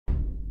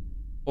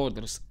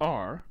orders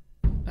are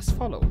as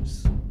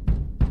follows.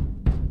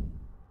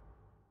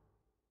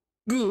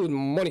 Good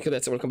morning,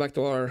 cadets, and welcome back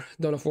to our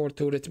Dawn of War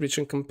 2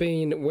 Retribution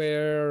campaign,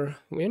 where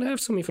we're gonna have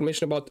some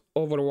information about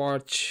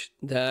Overwatch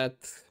that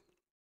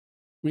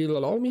will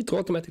allow me to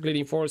automatically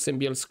reinforce and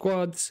build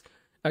squads,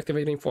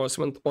 activate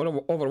reinforcement on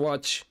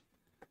Overwatch.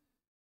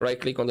 Right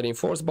click on the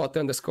reinforce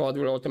button, the squad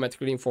will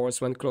automatically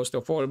reinforce when close to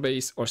a forward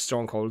base or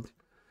stronghold.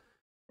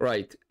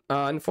 Right,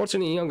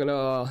 unfortunately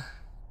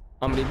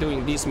I'm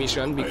redoing this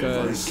mission because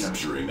I advise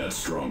capturing that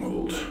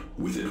stronghold.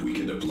 With it we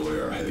can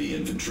deploy our heavy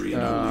infantry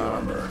and heavy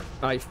armor.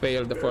 I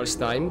failed the first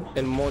time,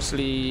 and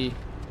mostly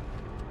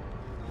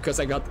because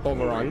I got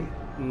overrun,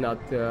 not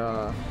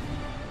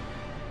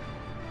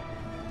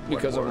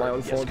because of my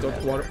own fault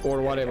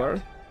or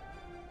whatever.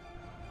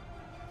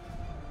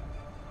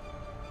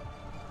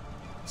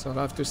 So I'll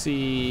have to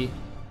see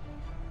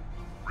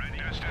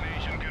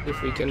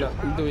if we can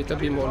do it a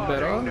bit more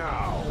better.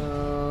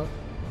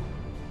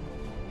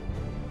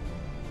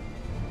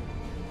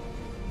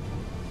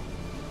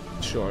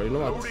 Sure, you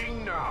know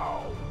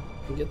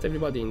what? Get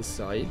everybody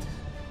inside,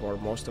 or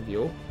most of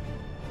you.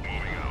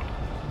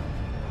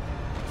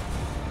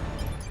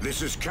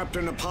 This is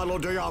Captain Apollo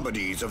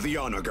Diomedes of the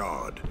Honor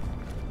Guard.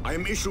 I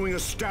am issuing a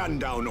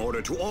stand-down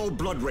order to all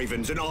Blood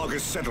Ravens in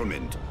August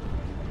settlement.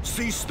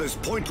 Cease this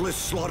pointless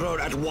slaughter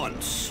at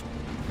once.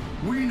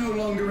 We no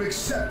longer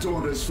accept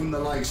orders from the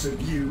likes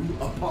of you,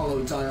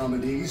 Apollo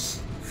Diomedes.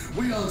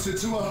 We answer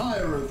to a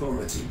higher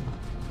authority.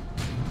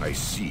 I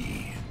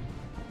see.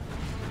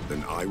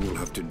 Then I will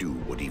have to do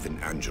what even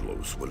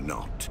Angelos will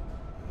not.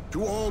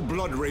 To all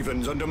Blood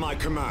Ravens under my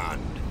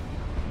command,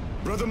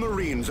 Brother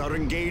Marines are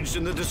engaged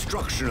in the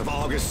destruction of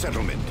August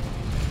settlement.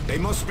 They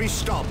must be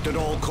stopped at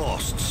all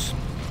costs.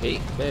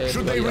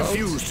 Should they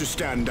refuse to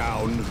stand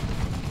down,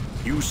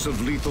 use of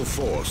lethal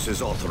force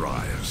is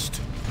authorized.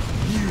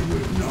 You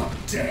would not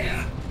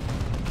dare.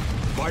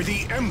 By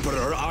the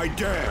Emperor, I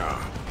dare.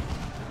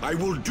 I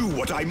will do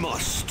what I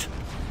must.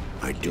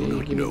 I do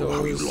not know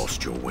how you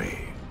lost your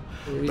way,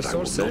 but I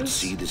will not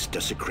see this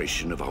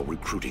desecration of our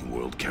recruiting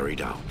world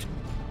carried out.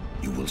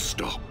 You will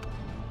stop,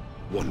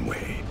 one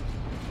way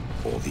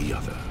or the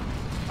other.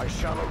 I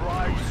shall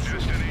arrive.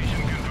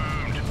 Destination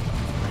confirmed.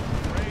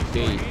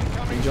 Okay,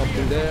 I'm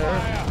jumping there.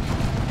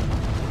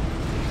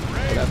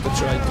 I'll have to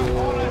try to...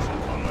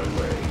 On my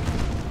way.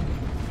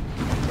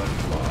 Let's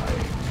fly.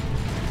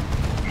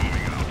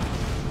 Moving out.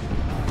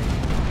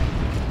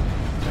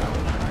 Down.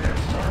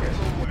 Next target.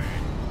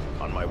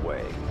 On my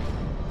way.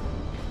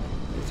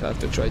 I'll have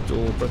to try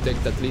to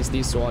protect at least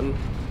this one.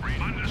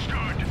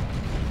 Understood.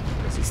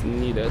 Because it's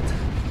needed.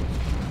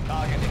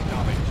 Target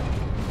acknowledged.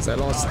 So I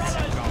lost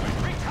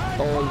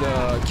all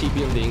the key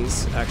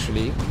buildings,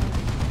 actually.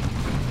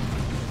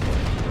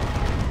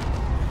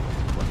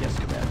 Yes,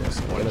 Commander.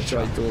 So I'm gonna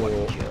try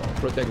to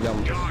protect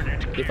them.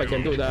 If I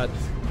can do that,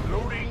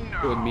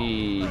 it would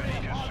be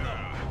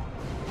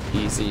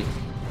easy.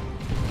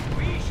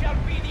 We shall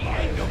be the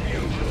end of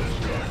you.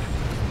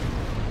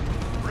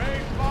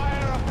 Rain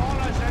fire upon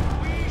us and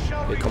we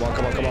shall be. Okay, come on,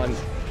 come on, come on.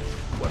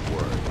 What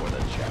word for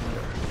the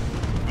chapter?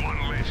 One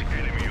less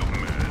enemy of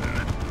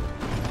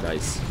man.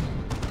 Nice.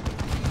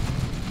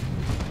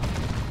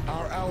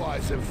 Our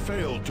allies have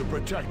failed to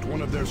protect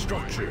one of their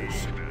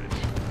structures.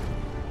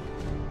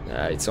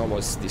 It's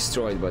almost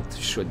destroyed, but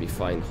should be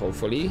fine,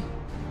 hopefully.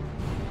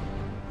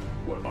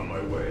 What on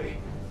my way?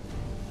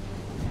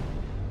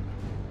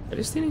 Are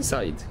you still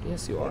inside?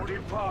 Yes, you are.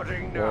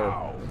 Departing Or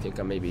now. I think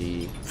I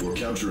maybe... For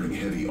capturing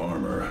heavy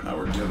armor,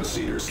 our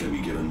devastators can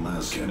be given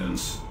las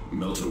cannons.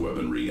 Melta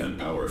weaponry and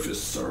power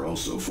fists are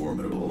also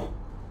formidable.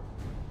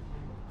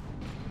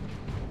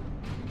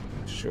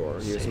 Sure,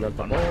 here's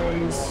Melta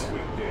bombs.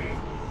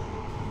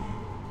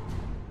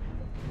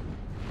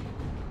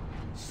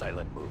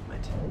 Silent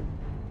movement.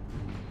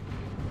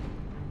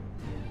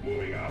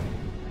 Moving out.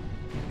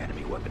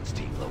 Enemy weapons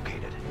team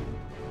located.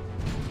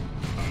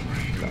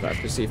 I'll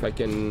have to see if I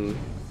can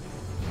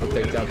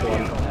protect that one.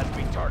 Vehicle has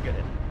been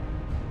targeted.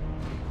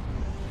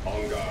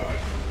 On guard.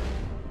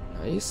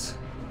 Nice.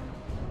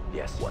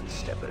 Yes, one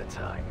step at a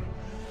time.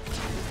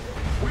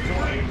 We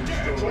claim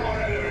dead to our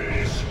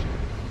enemies.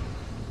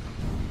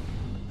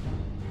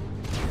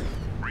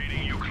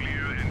 Reading you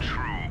clear and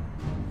true.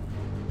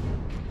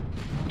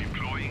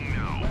 Deploying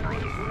now,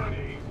 brother.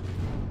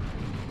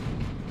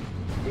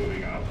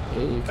 Moving out.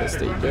 Okay, you can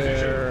stay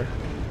there.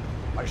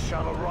 I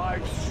shall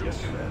arrive soon.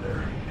 Yes,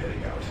 Commander.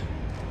 Heading out.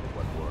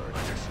 What word?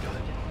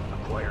 Understood.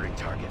 Acquiring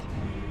target.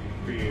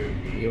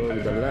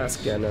 You're the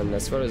last cannon,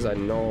 as far as I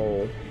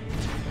know.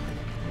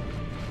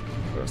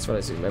 Or as far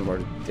as I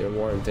remember, there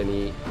weren't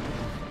any.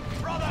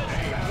 Brothers,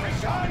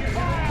 return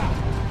fire!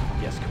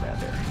 Yes,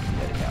 Commander.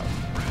 Heading out.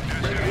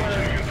 The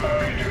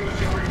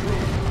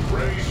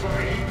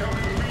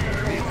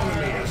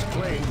enemy has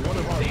claimed one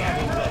of our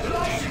battle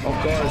vessels. Of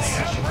course,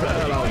 not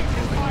allowed.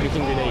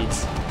 Freaking grenades.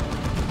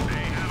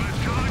 They have us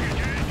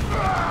targeted!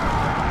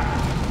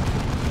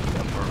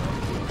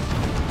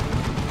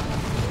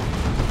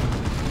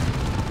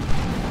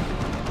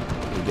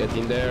 You get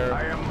in there, I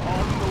am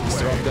on the way.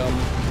 disrupt them.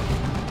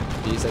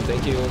 Please and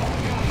thank you.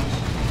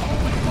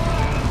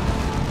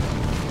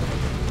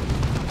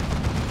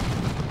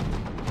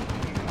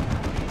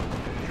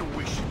 You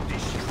wish it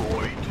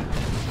destroyed.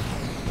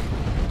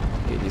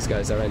 Okay, these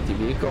guys are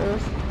anti-vehicle.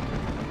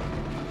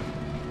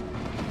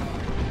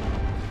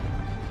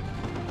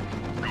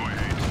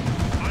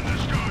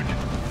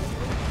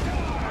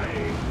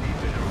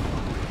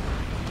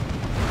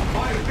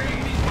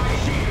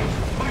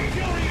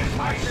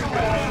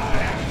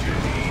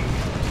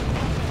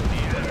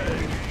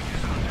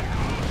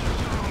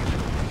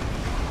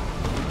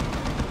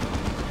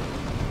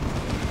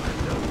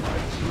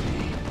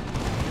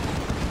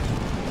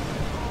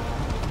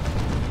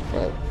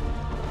 Well,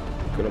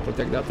 couldn't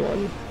protect that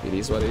one. It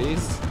is what it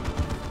is.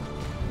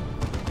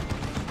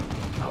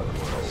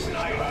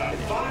 Sniper,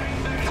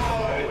 find the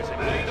coward.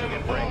 Let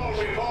them fall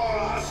before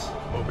us.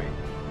 Moving.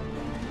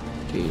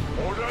 Okay.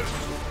 Orders.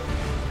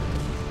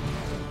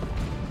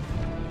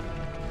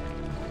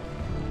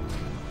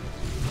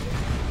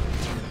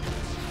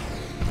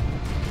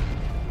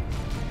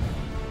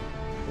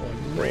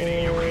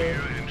 Radio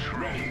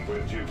Ready for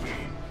duty.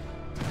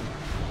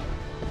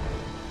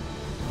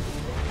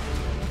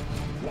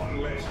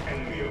 One less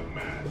enemy of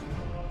man.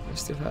 I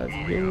still have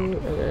you,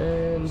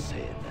 and Say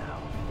it now,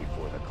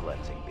 before the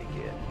cleansing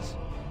begins.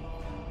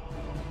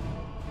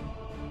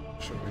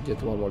 sure, I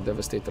get one more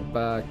Devastator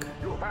back.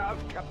 You have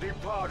kept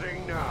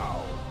departing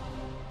now.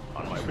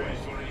 On my way.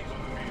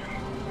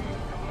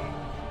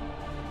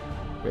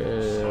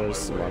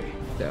 Where's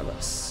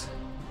Martellus?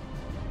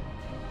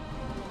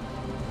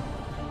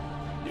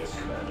 Yes,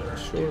 Commander.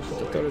 Sure, put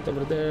the turret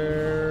over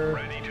there.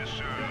 Ready to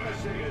serve.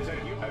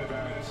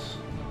 Advance.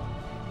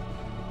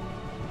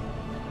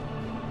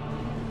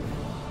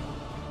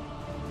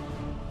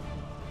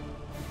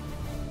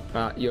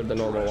 Ah, you're the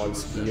normal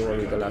ones. You're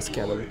only the last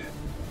cannon.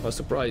 I was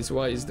surprised.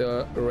 Why is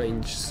the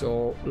range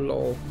so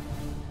low?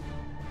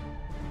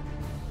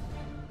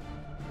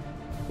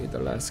 Okay, the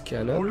last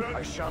cannon.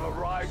 I shall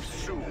arrive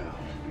soon.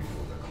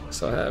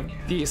 So I have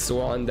this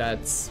one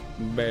that's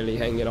barely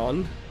hanging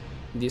on.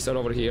 This one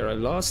over here I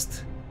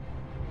lost.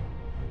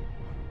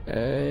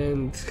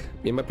 And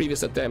in my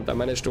previous attempt I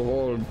managed to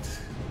hold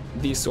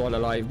this one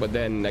alive, but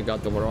then I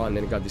got overrun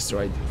and got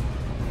destroyed.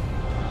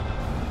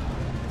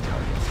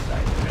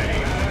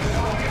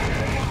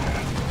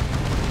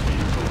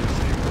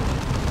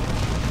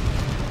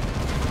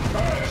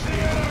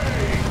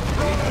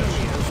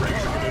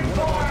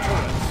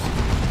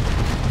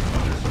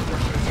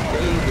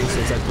 This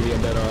is actually a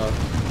better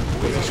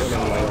position than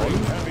my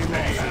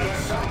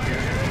own.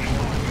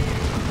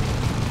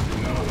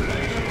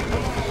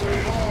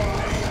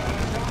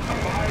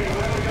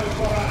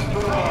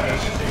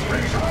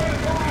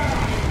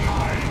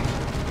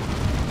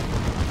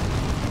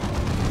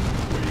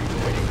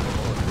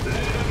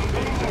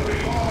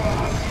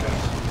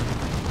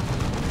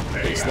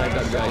 Hey, snipe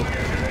that guy.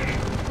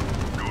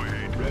 Go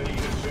ahead. Ready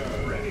to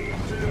serve. Ready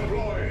to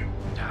deploy.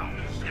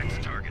 Down.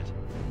 Next target.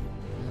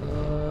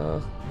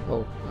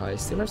 Oh, I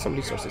still have some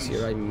resources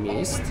here I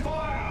missed.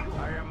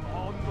 I am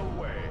on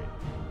the way.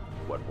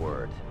 What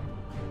word?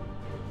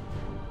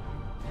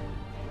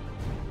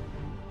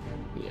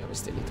 Yeah, we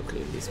still need to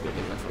clear this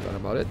building. I forgot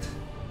about it.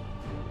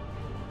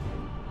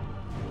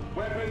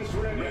 Weapons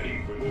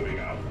ready for moving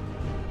out.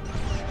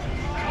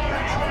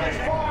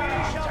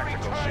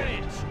 Tactical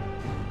shades.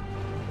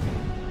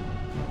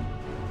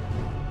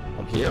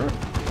 I'm here.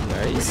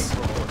 Nice.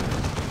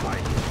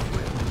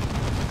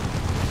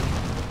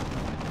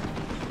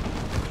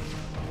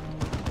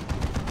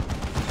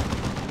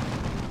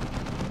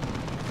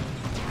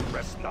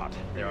 Rest not.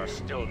 There are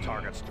still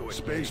targets to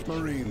Space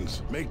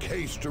Marines, make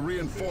haste to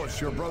reinforce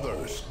your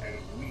brothers.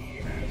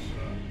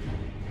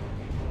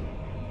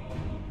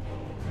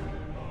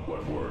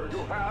 What word? You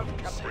have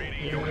kept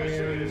radio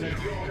is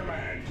at your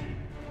command.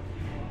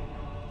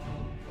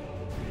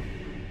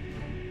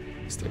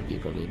 Still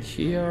people in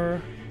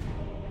here.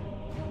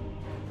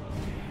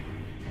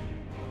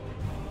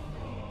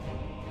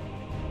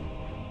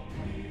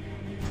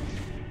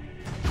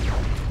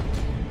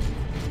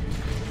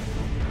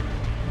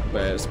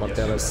 Where's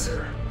Martellus?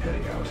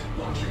 Heading out.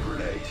 Launching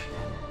grenade.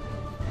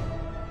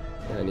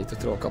 I need to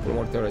throw a couple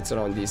more turrets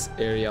around this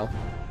area.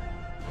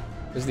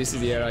 Because this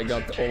is the area I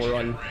got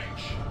overrun.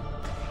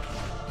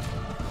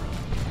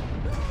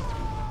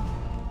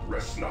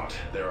 Rest not.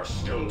 There are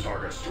still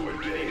targets to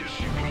engage.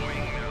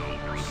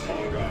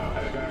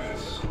 Olga,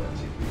 advance.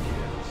 Cleansing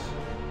begins.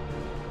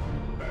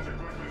 That's a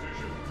good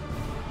position.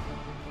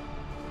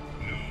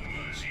 No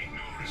mercy,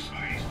 no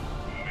respite.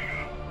 Moving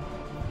up.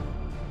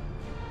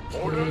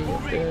 Order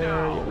moving There,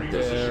 now. you're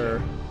there.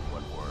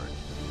 What word?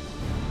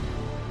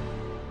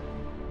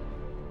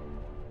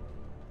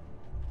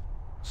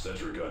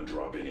 Sentry gun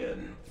dropping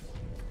in.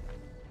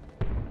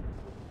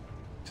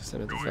 Just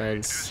an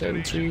advanced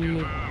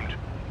sentry.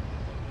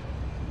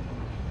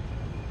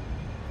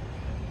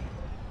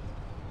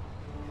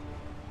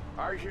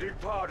 I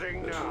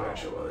departing The now.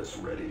 tarantula is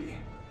ready.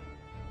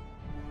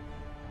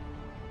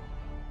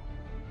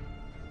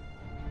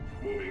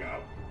 Moving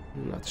out.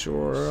 Not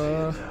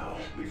sure. Now,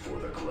 before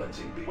the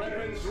cleansing begins.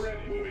 Weapons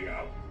ready. Moving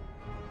out.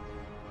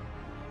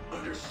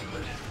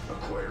 Understood.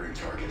 Acquiring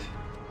target.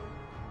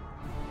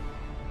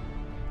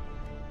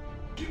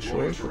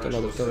 Sure, put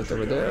another turret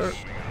over there.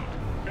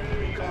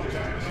 Enemy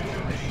contact.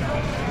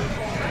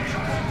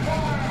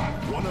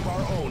 One of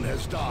our own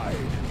has died.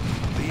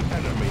 The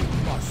enemy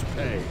must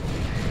pay.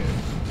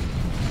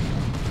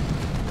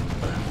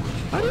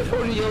 Are you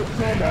for real?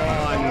 Come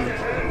on!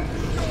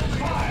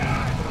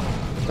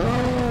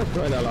 Oh,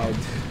 crying out loud.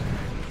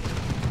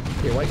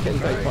 Okay, why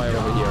can't I fire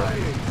over here?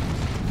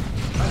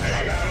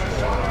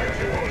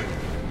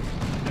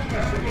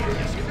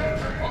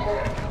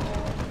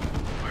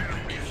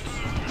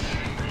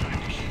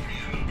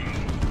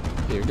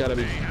 You gotta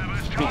be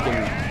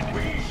speaking.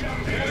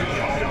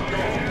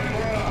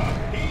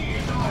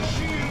 He's our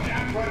shield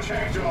and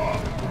protector.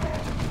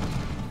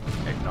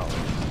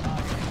 Acknowledged.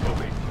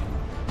 Moving.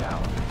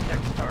 Down.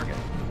 Next target.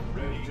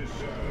 Ready to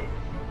serve.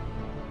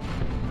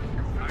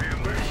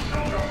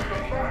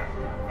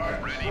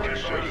 Ready to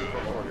serve. Waiting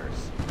for orders.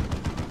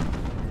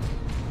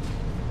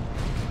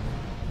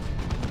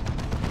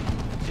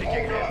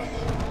 Taking hits.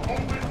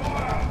 Open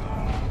fire.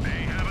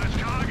 They have us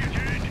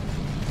targeted.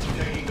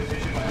 Taking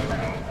position by the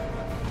ground.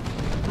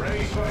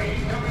 Raise for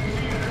incoming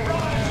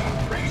vehicle.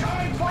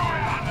 Return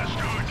fire.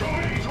 Understood.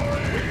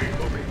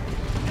 Moving.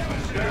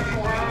 Demonstrate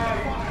fire.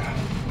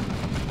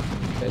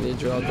 I need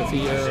you out of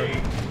here.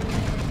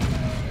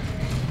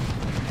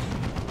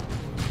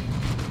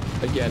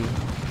 Again.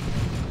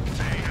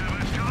 They have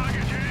us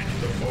targeted.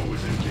 The foe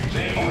is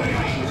engaging.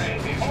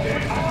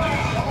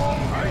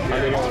 I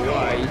don't know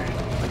why.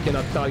 I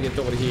cannot target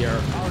over here.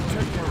 Our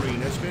tech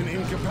marine has been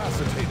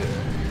incapacitated.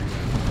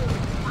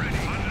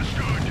 Ready.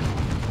 Understood.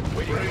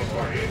 Waiting Raise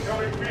for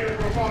incoming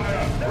vehicle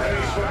fire.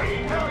 Raise for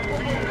incoming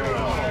vehicle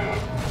fire.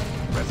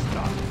 Rest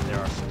not. There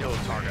are still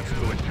targets to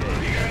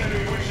engage.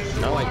 Enemy wishes to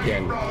Now I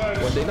can.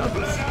 Were they not?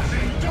 Let's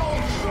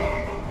indulge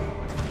them.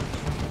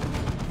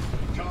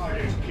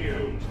 Target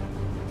killed.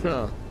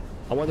 Huh.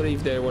 I wonder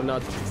if they were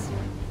not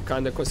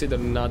kind of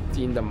considered not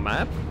in the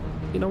map,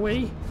 in a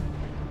way.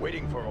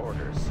 Waiting for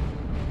orders.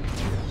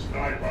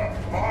 Sniper,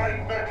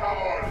 find the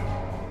coward.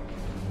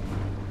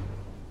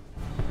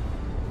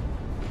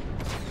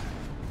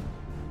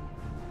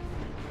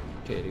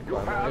 Okay,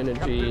 require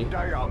energy.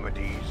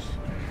 Diomedes.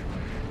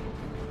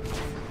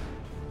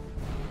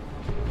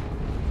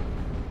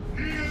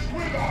 He is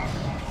with us.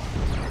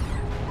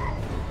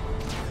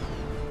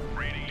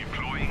 Ready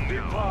deploying.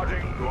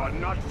 Departing. You are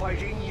not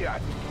fighting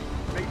yet.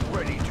 Make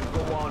ready to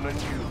go on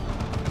anew.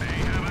 They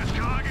have us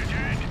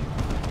targeted.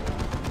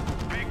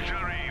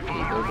 Victory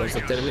for There's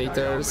the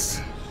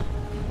Terminators.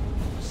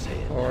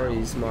 Or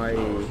is my...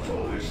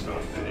 Foe is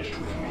not finished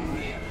with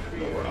me,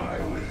 nor I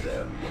with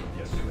them.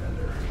 Yes,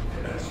 Commander.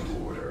 As you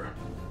order.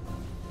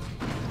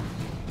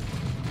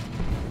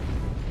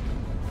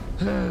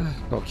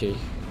 Okay.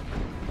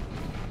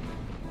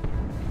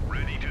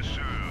 ready to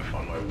serve.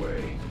 On my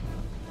way.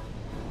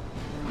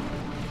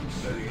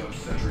 Setting up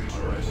sentry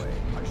turret.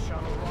 I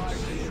shall arrive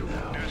Stay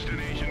now.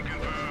 Destination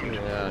confirmed.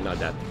 Yeah, not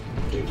that.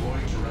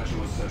 Deploying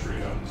tarantula sentry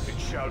guns. It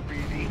shall be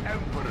the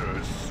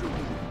Emperor's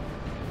soon.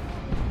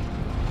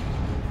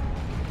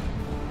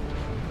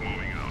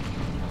 Moving out.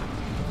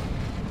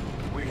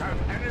 We have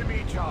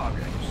enemy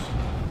targets.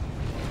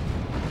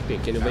 Okay,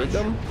 can you bait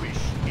them? Wish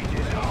it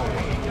is ours.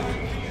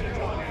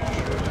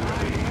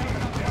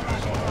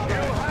 You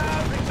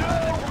have no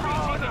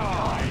honor.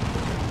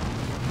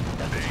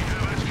 They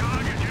have us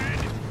targeted.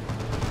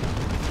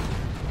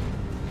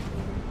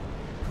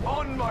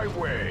 On my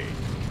way.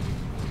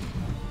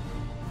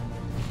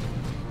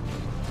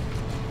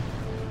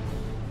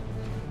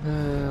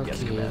 Okay.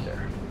 Yes, Commander.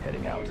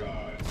 Heading out.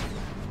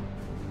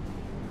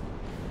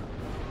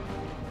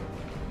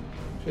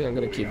 Actually, I'm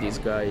gonna keep these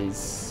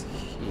guys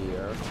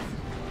here.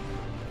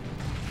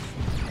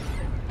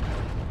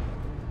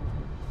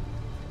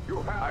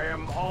 I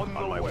am on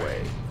my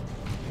way.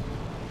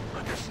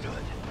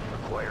 Understood.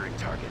 Acquiring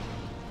target.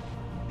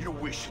 You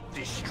wish it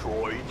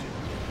destroyed?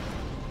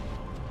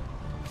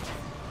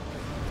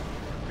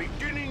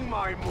 Beginning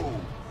my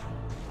move.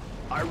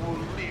 I will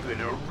leave it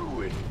a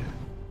ruin.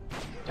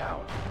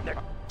 Down.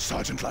 Next.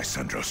 Sergeant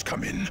Lysandros,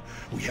 come in.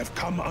 We have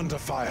come under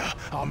fire.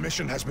 Our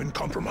mission has been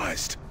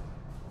compromised.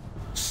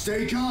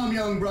 Stay calm,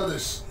 young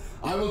brothers.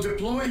 I will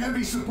deploy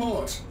heavy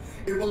support.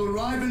 It will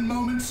arrive in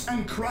moments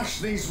and crush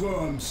these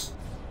worms.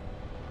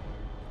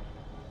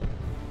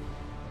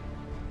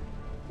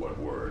 What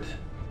word?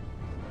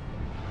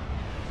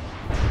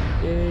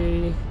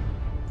 Okay.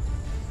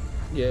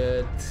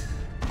 Get...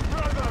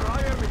 Brother,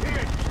 I am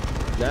hit.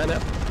 Nana.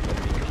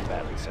 Enemy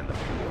combatants in the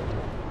field.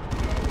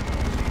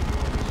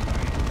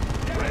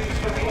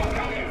 Do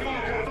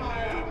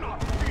not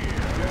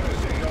fear.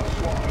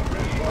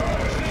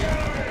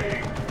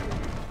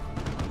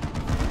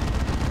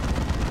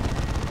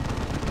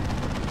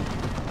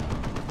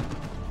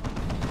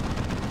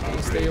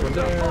 Stay over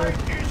there. Fight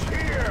is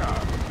here.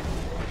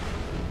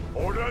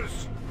 Orders.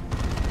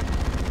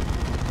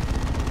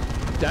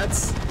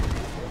 That's...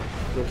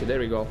 Okay, there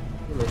we go.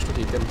 I managed to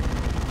hit him.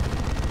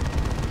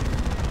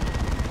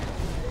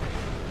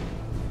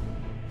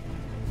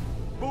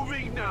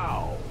 Moving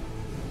now.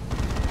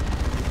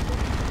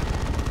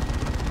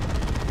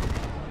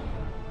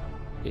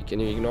 Okay, can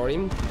you ignore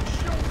him? The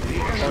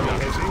enemy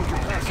has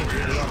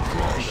incapacitated our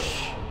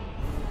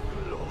commander.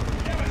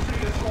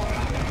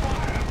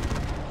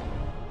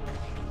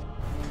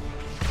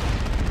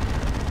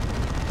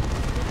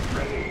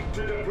 Ready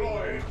to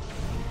deploy.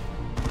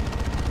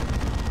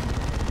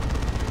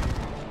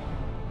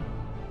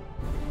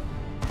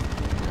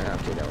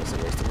 Okay, that was a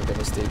waste of a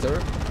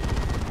devastator.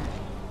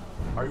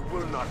 I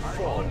will not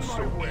fall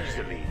so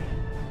easily.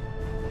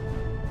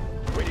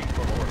 Waiting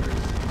for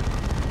orders.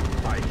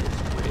 By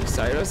his will. Hey,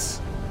 Cyrus.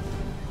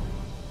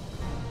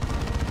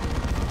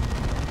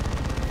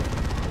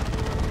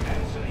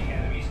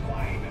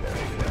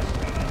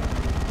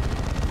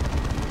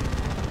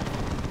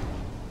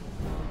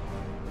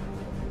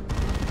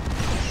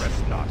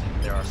 Press not.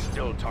 There are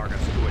still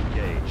targets to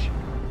engage.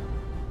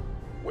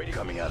 Waiting.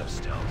 Coming out of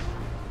stealth.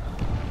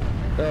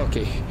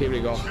 Okay, here we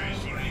go.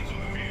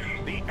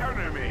 The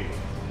enemy!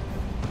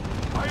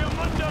 I am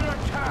under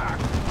attack!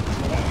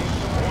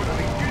 Order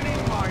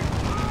beginning my...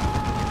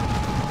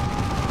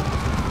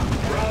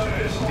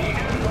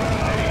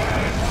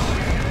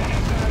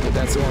 Okay,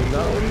 that's one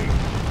down.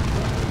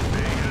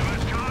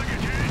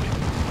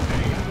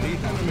 The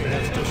enemy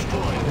has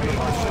destroyed one of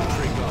our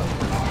sentry guns.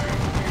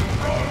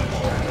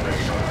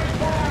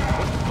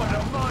 But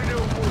a minor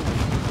wound!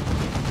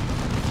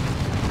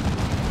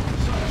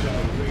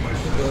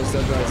 Those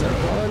guys are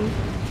gone.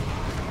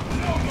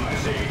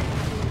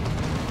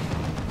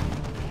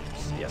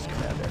 Yes,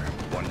 Commander.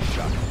 One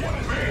shot.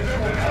 Orders!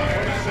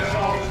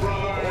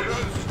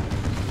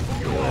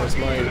 There's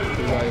my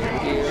guy over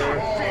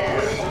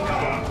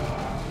here.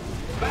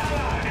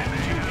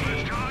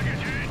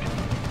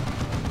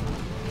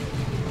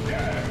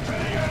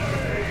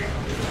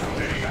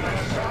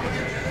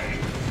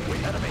 The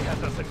enemy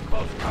has us in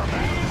close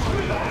combat.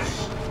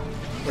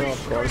 Well,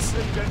 of course.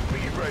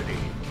 Be ready.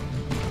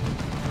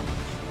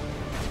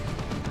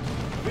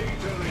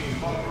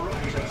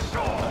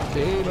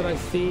 Okay, but I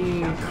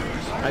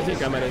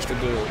think I managed to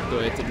do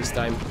it this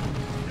time.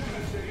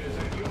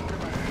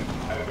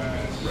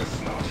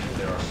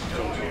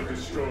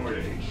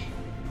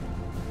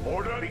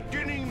 Order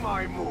beginning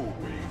my move.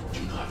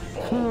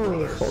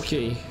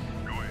 Okay.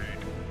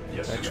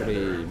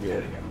 Actually,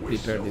 we'll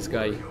prepare this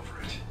guy.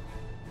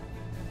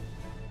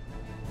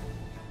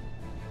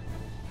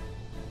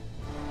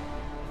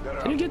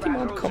 Can you get him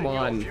up? Come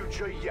on.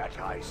 Future yet,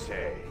 I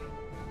say.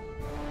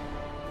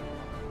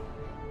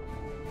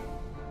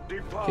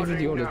 Give me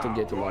the order to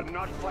get him You are up.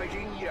 not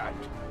fighting yet.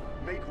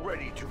 Make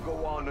ready to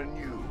go on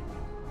anew.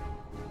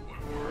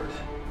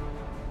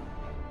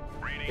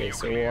 Okay,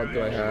 so what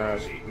do I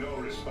have?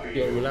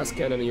 Your last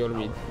cannon, your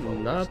mid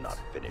not. Not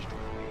finished with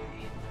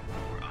me.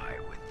 I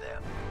with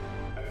them.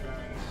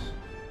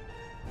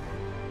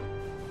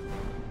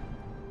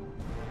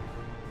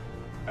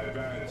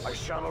 I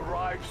shall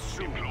arrive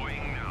soon.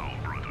 Deploying now,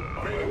 brother.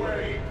 On my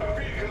way. A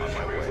vehicle is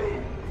coming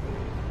through.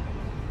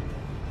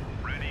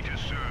 Ready to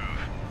serve.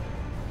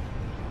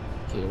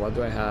 Okay, what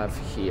do I have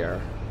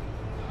here?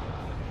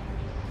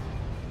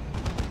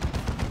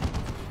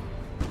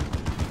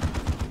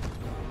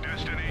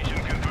 Destination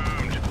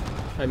confirmed.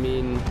 I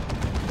mean,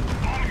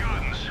 All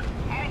guns,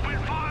 open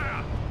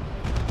fire!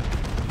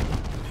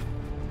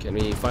 can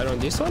we fire on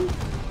this one?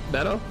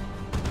 Better?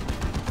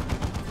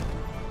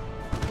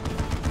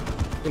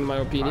 In my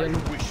opinion.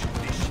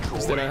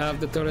 Because then I have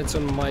the turrets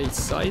on my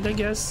side, I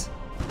guess.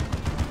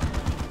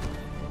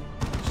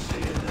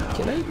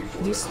 Can I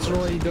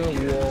destroy the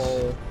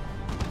wall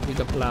with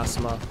the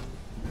plasma?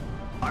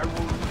 I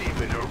will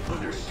leave it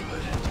understood.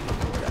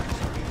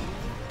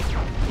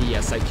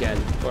 Yes, I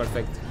can.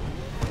 Perfect.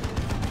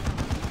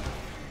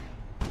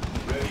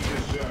 Ready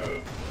to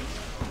serve.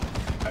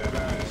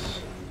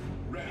 Advance.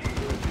 Ready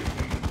for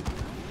duty.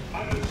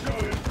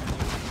 Understood.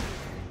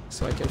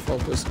 So I can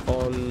focus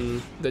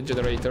on the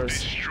generators.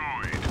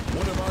 Destroyed.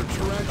 One of our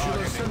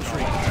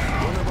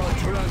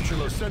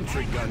tarantula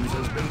sentry guns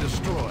has been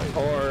destroyed.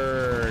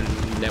 Or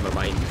never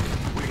mind.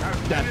 We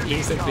have That enemy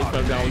instantly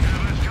fell target. down.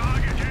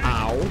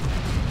 Ow.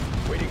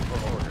 Waiting for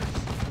orders.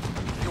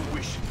 You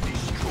wish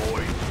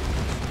destroyed?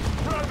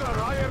 Brother,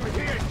 I am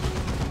hit!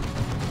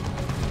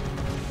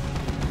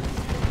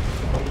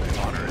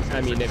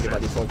 I mean,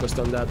 everybody focused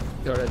on that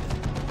turret.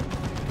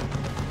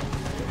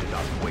 Do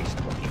not waste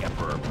what the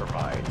Emperor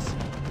provides.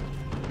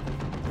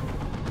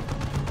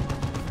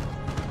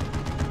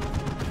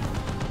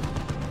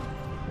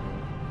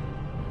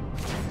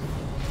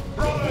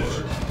 Brothers,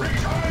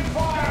 return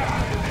fire!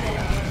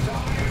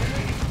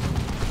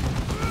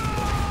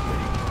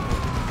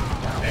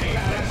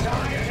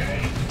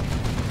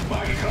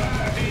 My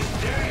class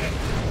is dead!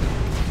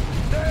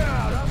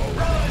 There!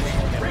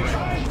 Brothers,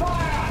 return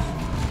fire!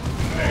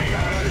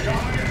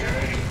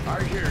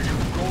 I hear you.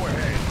 Go ahead.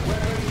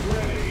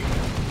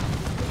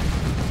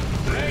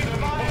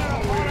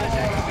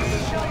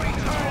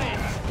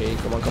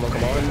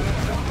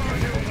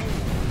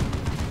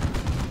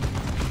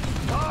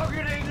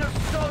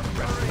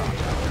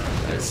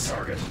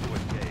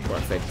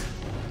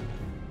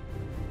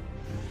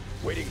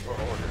 Waiting for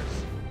orders.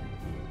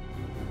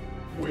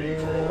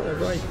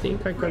 I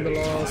think I kinda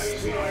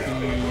lost. Yeah,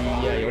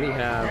 I only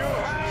have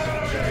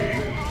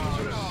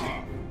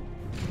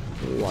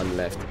one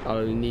left.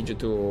 I'll need you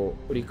to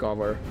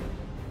recover.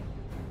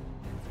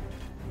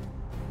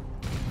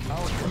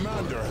 Our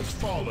commander has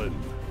fallen.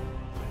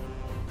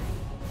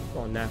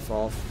 Oh, naff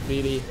off.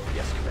 Really?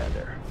 Yes,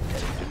 Commander.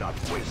 And do not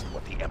waste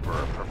what the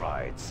Emperor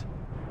provides.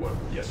 What?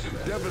 Yes,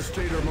 Commander.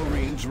 Devastator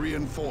Marines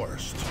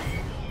reinforced.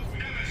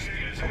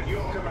 Devastators at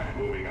your command.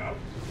 Moving up.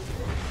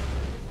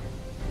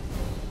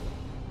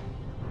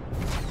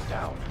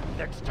 Down.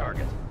 Next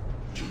target.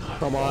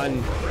 Come on.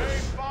 Rain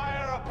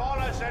fire upon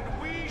us and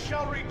we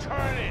shall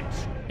return it.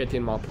 Get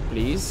him up,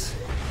 please.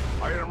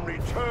 I am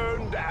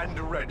returned and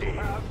ready.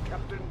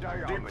 Captain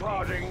Diomedes.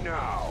 Departing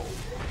now.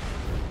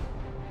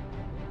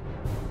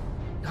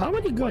 How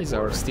many guys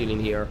are still in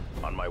here?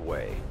 On my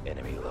way.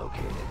 Enemy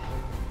located.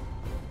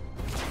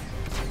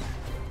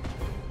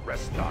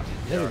 Rest not.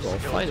 There we are go,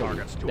 still finally.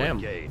 targets to Damn.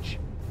 engage.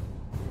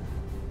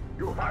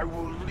 I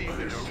will leave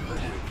this.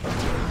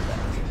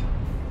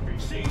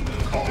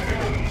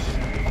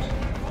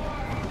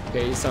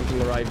 Okay,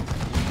 something arrived.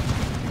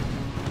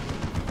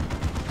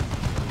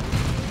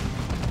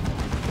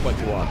 But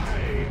what?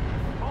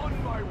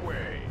 On my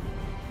way.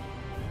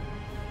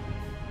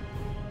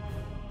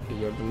 Okay,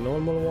 you're the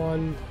normal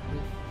one.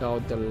 Now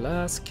the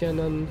last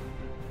cannon.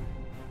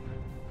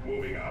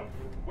 Moving up.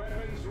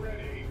 Weapons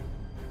ready.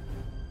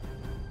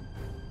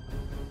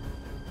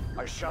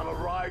 I shall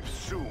arrive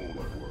soon.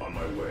 On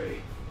my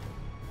way.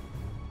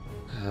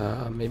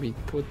 Maybe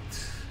put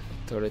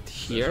turret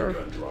here.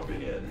 Gun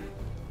dropping in.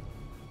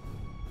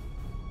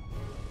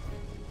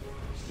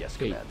 Yes,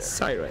 Okay, Commander.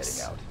 Cyrus.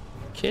 Heading out.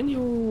 Can For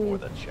you...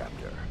 the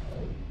chapter.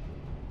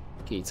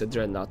 Okay, it's a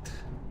dreadnought.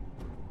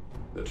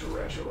 The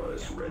tarantula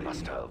is ready.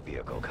 Hostile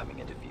vehicle coming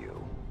into view.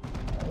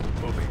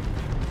 Moving.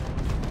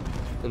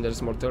 And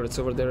there's more turrets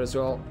over there as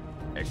well.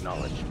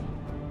 Acknowledged.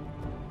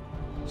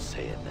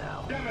 Say it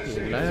now.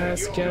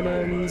 Last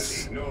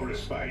cannons. No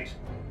respite.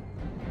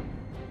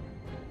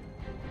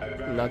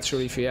 Not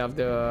sure if you have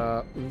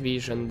the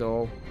vision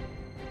though.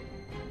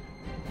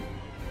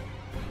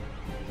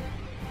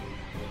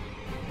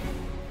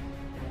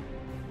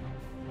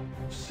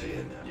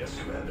 Seeing them. Yes,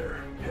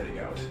 Commander. Heading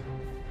out.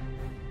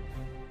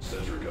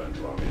 Center gun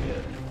dropping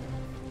in.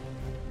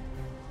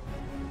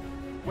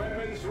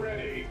 Weapons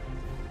ready.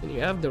 And you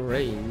have the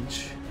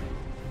range.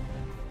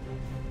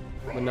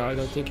 But now I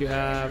don't think you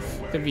have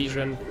the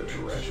vision. The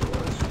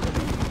tarantula is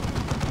ready.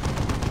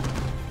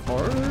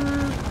 Or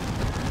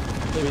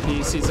maybe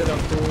this is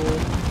enough to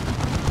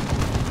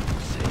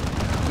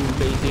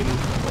bait him.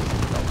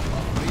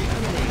 The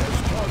enemy has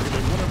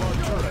targeted one of our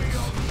turrets.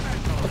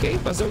 Okay,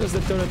 as long as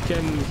the turret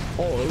can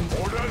hold,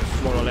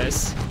 more or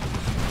less.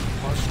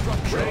 Our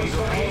structure under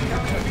our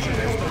protection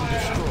has been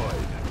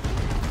destroyed.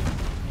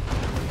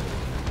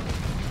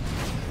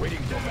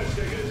 Waiting for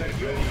Devastators at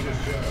your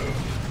serve.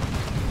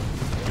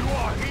 You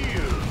are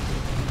healed.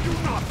 Do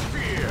not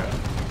fear.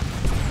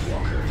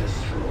 Walker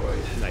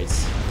destroyed. Nice.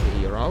 Okay,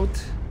 you're out.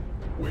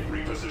 Wing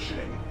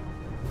repositioning.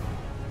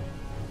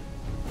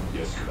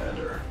 Yes,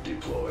 Commander.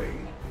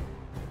 Deploying.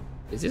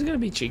 Is this gonna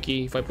be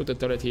cheeky if I put a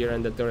turret here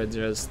and the turret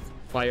just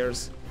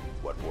fires?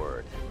 What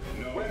word?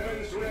 No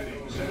weapons ready.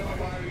 Set up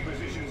firing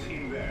positions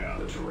in there.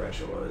 The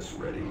tarantula is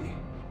ready.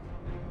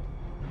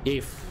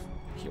 If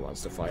he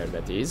wants to fire,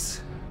 that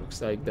is.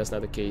 Looks like that's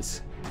not the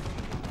case.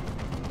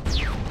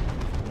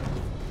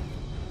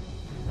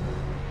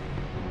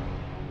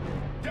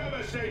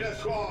 Devastator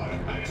squad,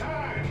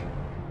 attack!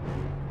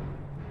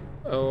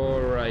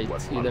 Alright,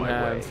 you on don't my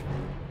have way?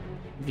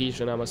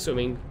 vision, I'm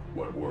assuming.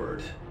 What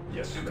word?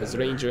 Yes, Commander. Because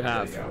range you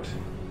have. Heading out.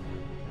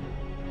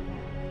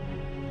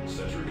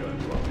 Sentry gun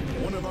dropping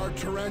in. One of our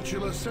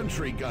tarantula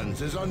sentry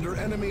guns is under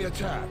enemy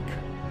attack.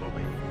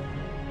 Moving.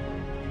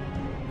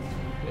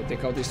 Okay,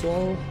 take out this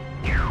wall.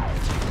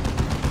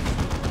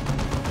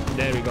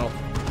 There we go.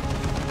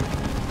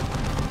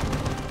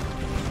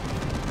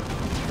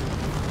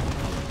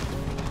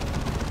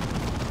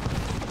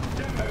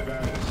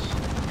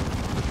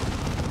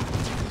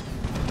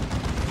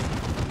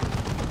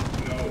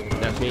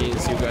 That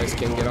means you guys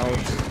can get out.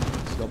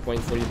 There's no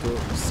point for you to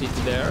sit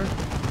there.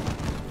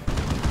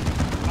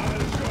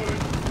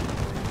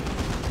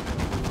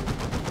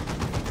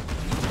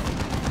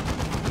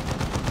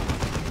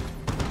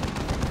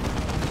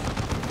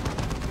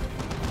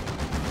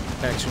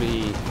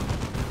 Actually,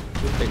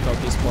 we'll take out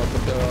this part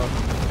of the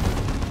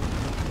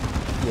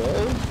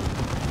wall.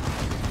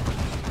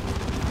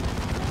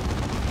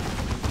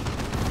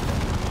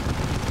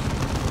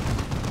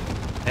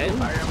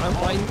 And I'm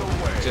fine,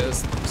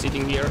 just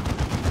sitting here.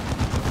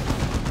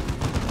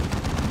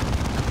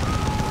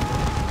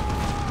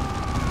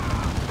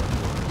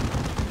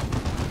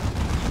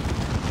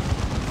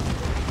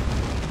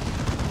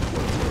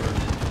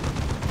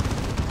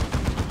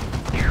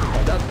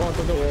 On that part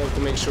of the wall to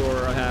make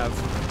sure I have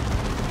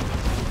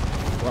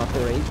proper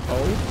range.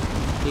 Oh,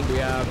 I think we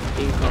have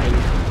incoming.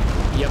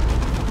 Yep.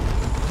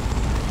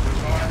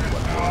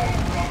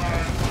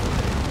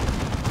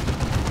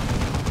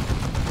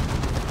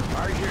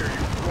 hear you.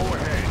 Go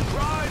ahead.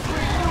 Drive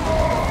me to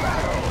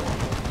battle.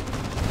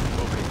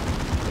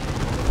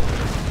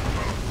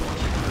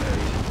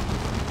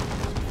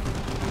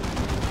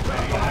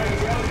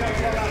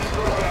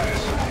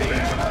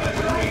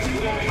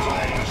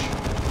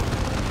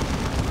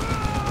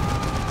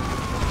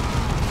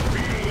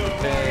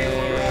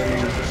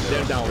 And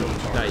they're down.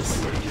 Nice.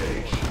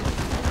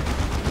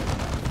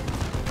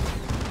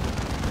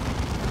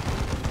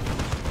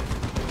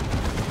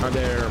 Are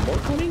there more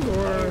coming,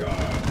 or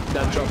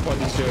that drop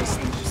pod is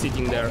just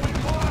sitting there?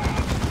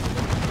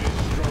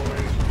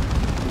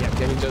 Yeah,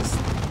 can you just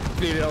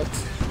clear it out?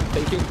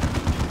 Thank you.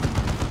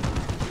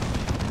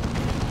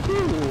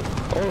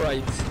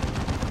 Alright.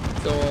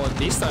 So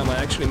this time I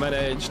actually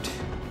managed to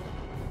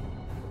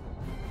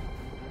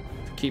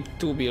keep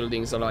 2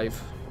 buildings alive.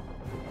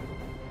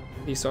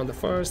 This one the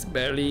first,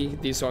 barely.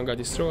 This one got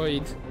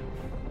destroyed.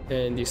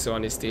 And this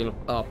one is still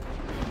up.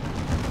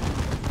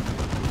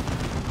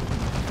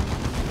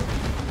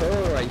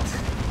 Alright.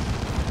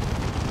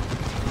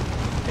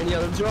 Any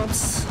other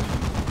drops?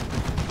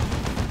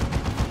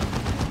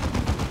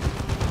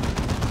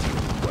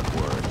 What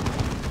word?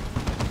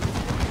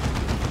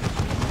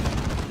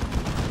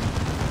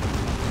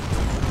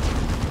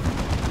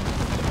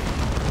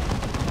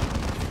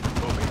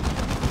 Moving.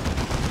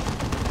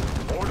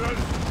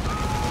 Orders.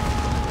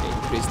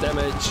 Increase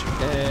damage,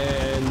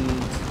 and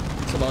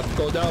it's about to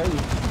go down.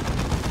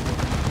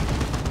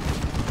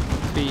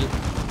 3,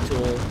 2,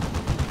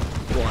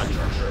 1.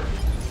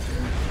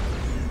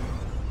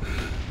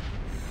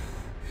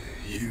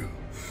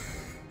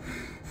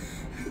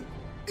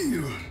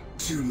 You're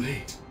too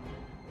late.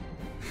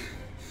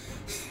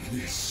 The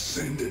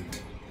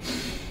Ascendant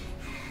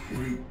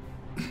will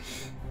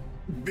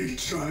be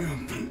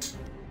triumphant.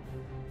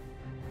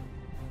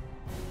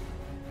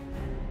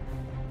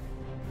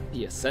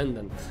 The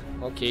Ascendant.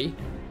 Okay.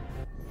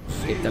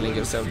 Keep telling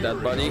yourself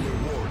that, buddy.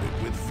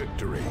 Rewarded with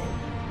victory.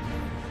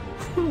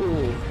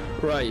 Ooh,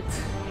 right.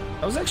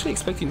 I was actually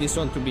expecting this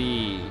one to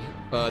be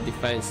a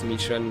defense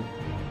mission.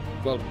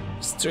 Well,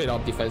 straight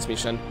up defense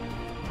mission.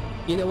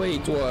 In a way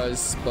it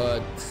was,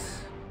 but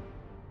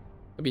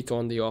a bit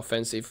on the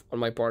offensive on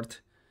my part.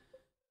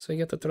 So I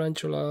get a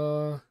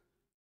tarantula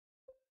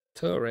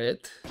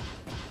turret.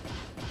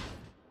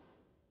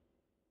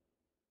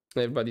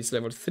 Everybody's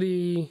level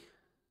 3.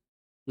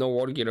 No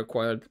war gear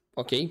required.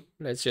 Okay,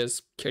 let's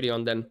just carry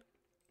on then.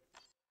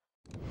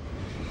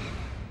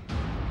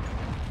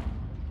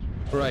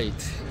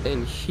 Right,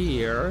 and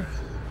here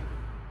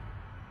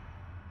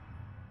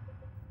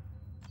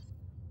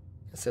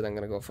I said I'm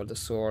gonna go for the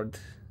sword.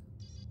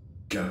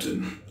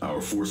 Captain, our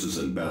forces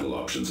and battle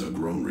options have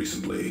grown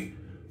recently,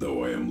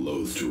 though I am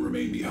loath to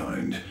remain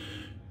behind.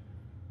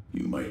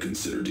 You might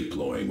consider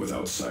deploying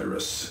without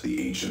Cyrus,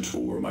 the Ancient,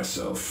 or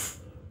myself.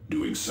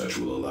 Doing such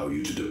will allow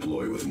you to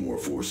deploy with more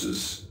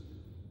forces.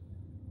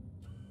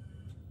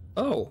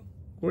 Oh,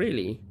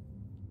 really?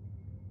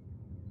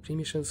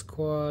 Pre-mission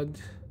squad.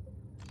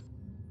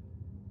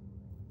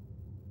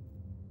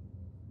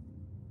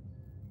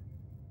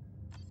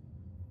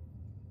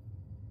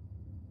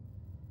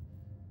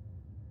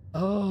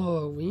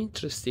 Oh,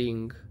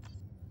 interesting.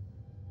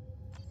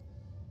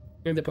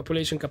 And the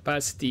population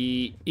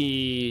capacity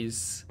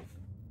is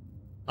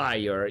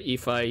higher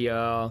if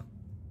I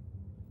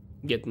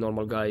get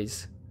normal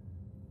guys.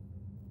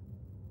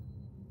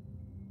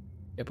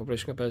 Yeah,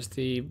 population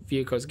capacity,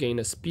 vehicles gain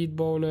a speed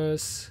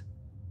bonus,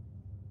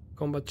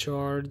 combat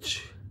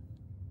charge.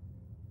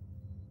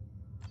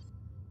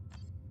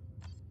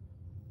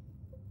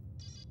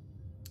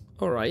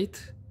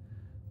 Alright.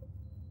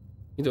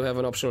 You do have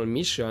an optional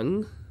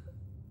mission.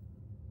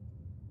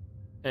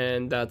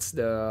 And that's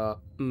the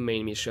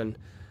main mission.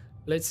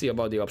 Let's see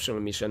about the optional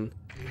mission.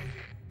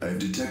 I've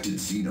detected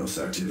Xenos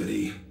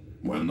activity.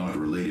 While not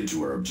related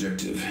to our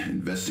objective,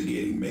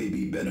 investigating may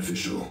be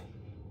beneficial.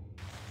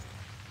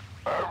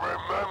 And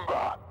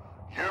remember,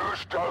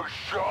 use those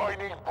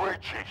shining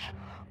bridges,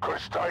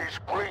 'cause they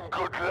bring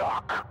good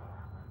luck.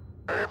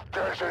 If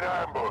there's an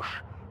ambush,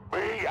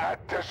 be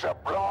at the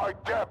supply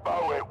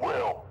depot it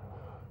will.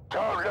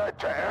 Don't let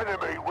the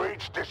enemy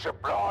reach the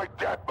supply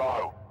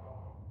depot.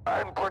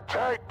 And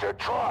protect the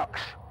trucks.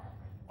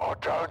 I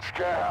don't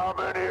care how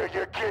many of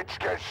your kids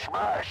get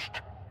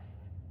smashed.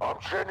 I'm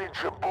sending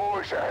some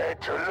boys ahead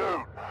to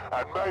loot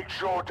and make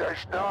sure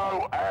there's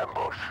no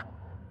ambush.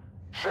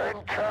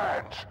 Send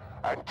cans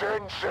and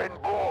then send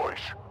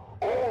boys.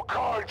 All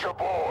kinds of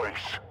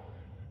boys.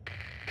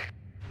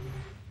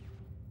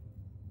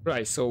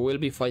 Right, so we'll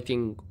be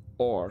fighting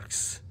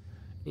orcs.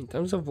 In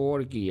terms of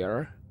war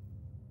gear,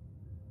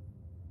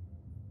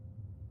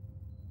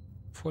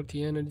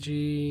 40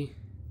 energy.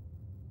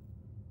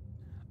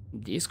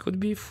 This could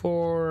be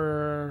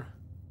for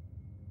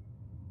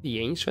the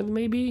Ancient,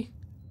 maybe?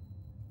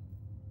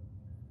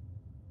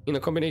 In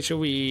a combination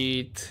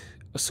with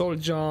assault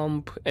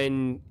jump,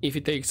 and if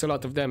it takes a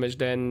lot of damage,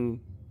 then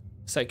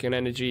psychic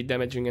energy,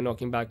 damaging and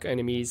knocking back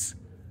enemies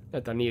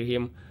that are near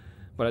him.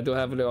 But I do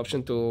have the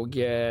option to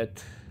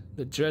get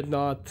the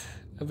Dreadnought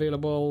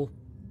available.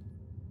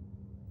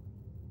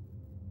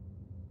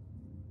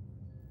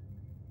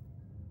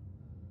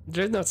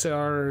 Dreadnoughts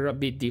are a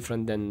bit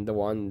different than the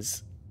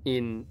ones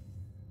in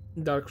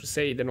Dark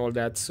Crusade and all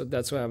that, so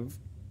that's why I've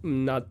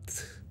not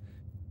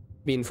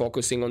been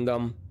focusing on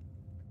them.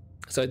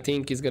 So I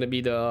think it's gonna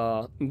be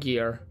the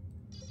gear.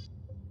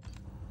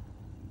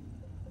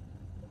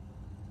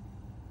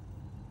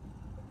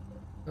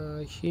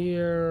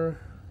 Here,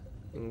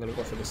 I'm gonna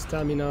go for the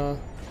stamina.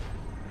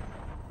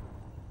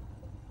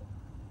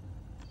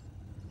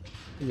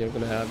 You're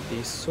gonna have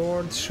these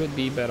swords, should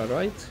be better,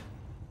 right?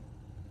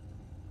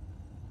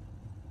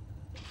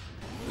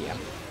 Yeah,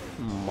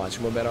 much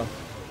more better.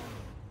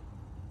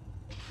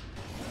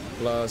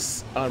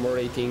 Plus armor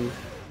rating.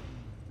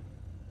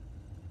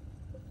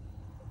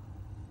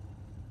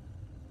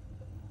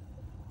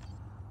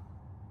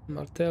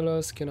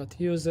 Martellus, cannot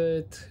use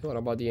it. What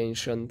about the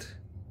ancient?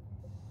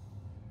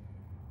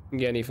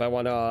 Again, if I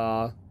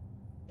wanna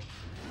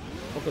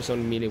focus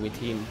on melee with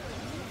him.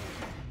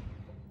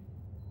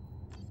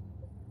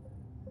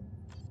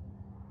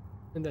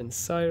 And then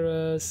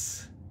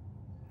Cyrus.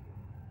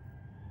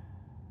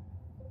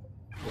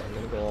 Yeah, I'm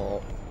gonna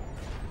go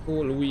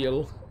full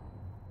wheel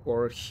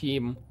for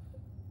him.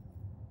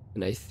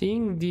 And I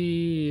think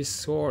the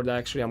sword,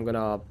 actually, I'm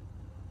gonna...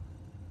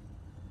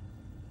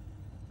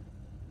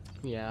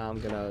 Yeah,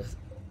 I'm gonna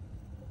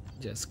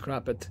just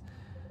scrap it.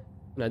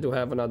 And I do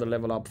have another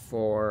level up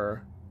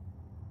for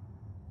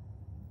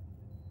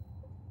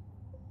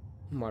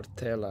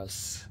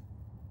Martellus.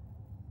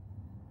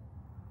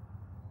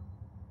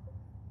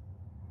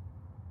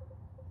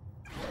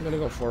 I'm gonna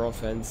go for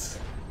offense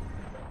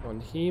on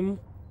him.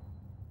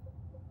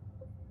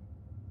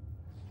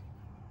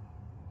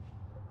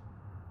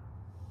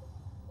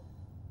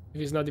 If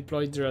he's not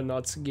deployed,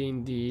 Dreadnoughts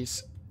gain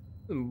this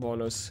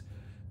bonus.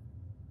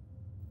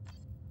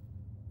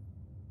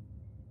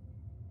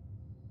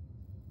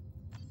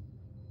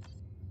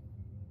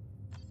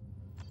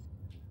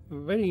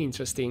 Very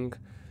interesting.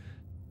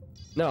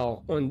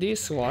 Now, on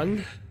this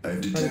one, I've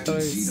detected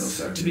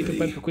Xenos be prepared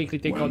to activity. quickly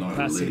take While out not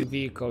passive related-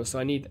 vehicles, so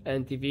I need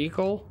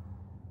anti-vehicle.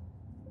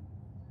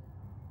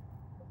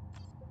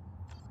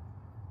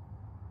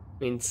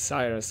 I mean,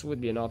 Cyrus would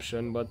be an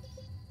option, but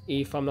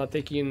if I'm not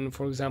taking,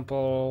 for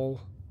example,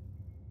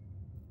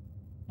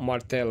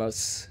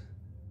 Martellus,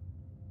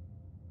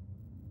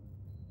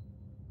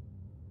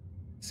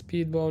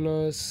 speed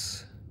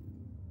bonus,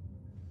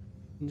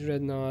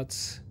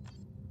 Dreadnoughts.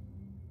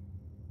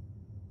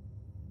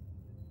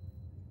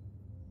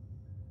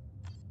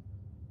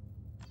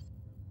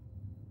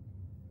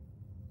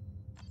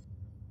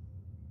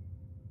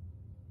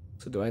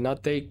 So do I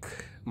not take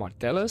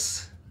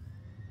Martellus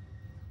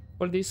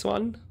for this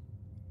one?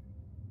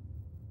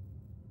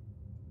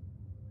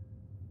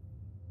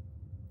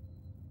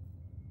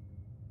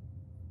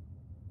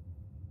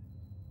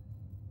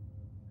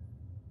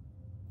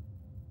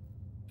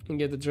 And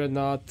get the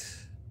Dreadnought.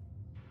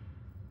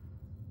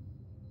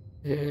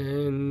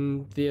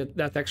 And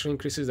that actually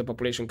increases the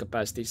population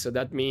capacity. So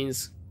that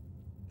means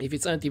if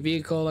it's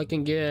anti-vehicle, I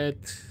can get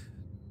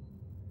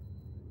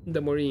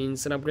the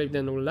Marines and upgrade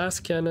them with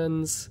last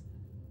cannons.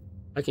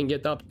 I can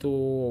get up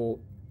to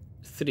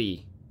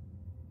 3.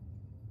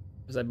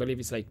 Because I believe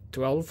it's like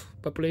 12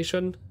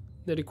 population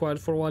they're required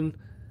for one.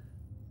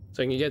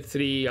 So I can get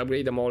 3,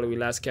 upgrade them all with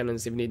last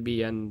cannons if need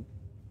be, and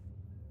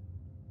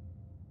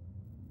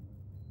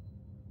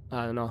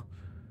I don't know.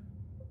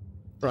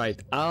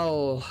 Right,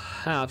 I'll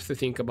have to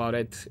think about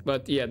it.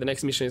 But yeah, the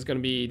next mission is gonna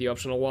be the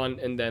optional one,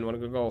 and then we're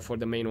gonna go for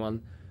the main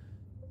one.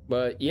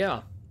 But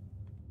yeah.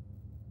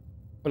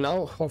 For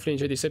now, hopefully you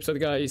enjoyed this episode,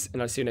 guys,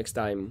 and I'll see you next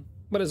time.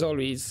 But as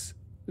always,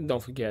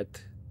 don't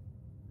forget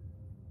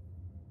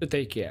to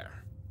take care.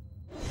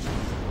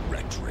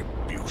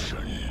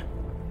 Retribution.